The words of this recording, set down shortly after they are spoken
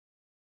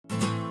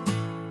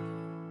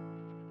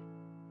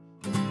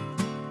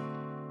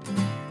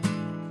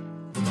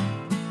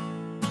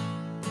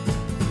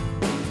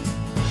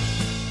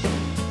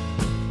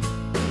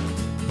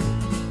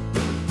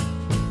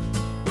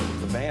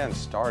weekend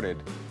started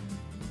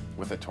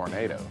with a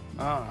tornado.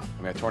 Oh.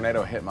 I mean, a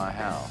tornado hit my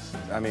house.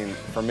 I mean,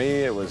 for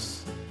me, it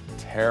was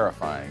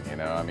terrifying, you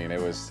know? I mean,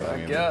 it was, I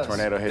mean, the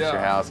tornado hits your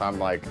house, I'm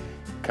like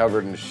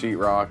covered in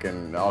sheetrock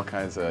and all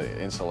kinds of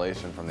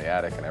insulation from the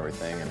attic and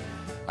everything. And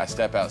I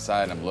step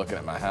outside and I'm looking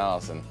at my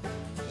house and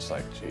just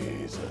like,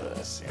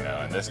 Jesus, you know?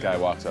 And this guy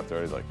walks up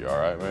there, he's like, you all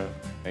right, man?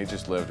 And he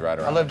just lived right around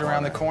the corner. I lived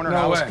around the corner.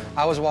 No and way.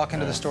 I was walking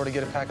to the store to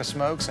get a pack of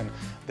smokes, and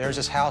there's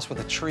this house with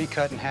a tree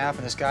cut in half,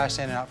 and this guy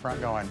standing out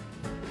front going,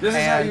 This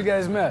is how you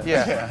guys met.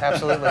 yeah,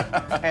 absolutely.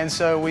 And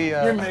so we...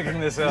 You're making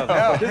this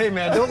up. Hey,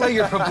 man, don't let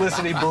your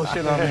publicity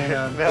bullshit on me,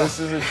 man. This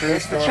is a true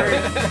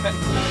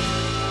story.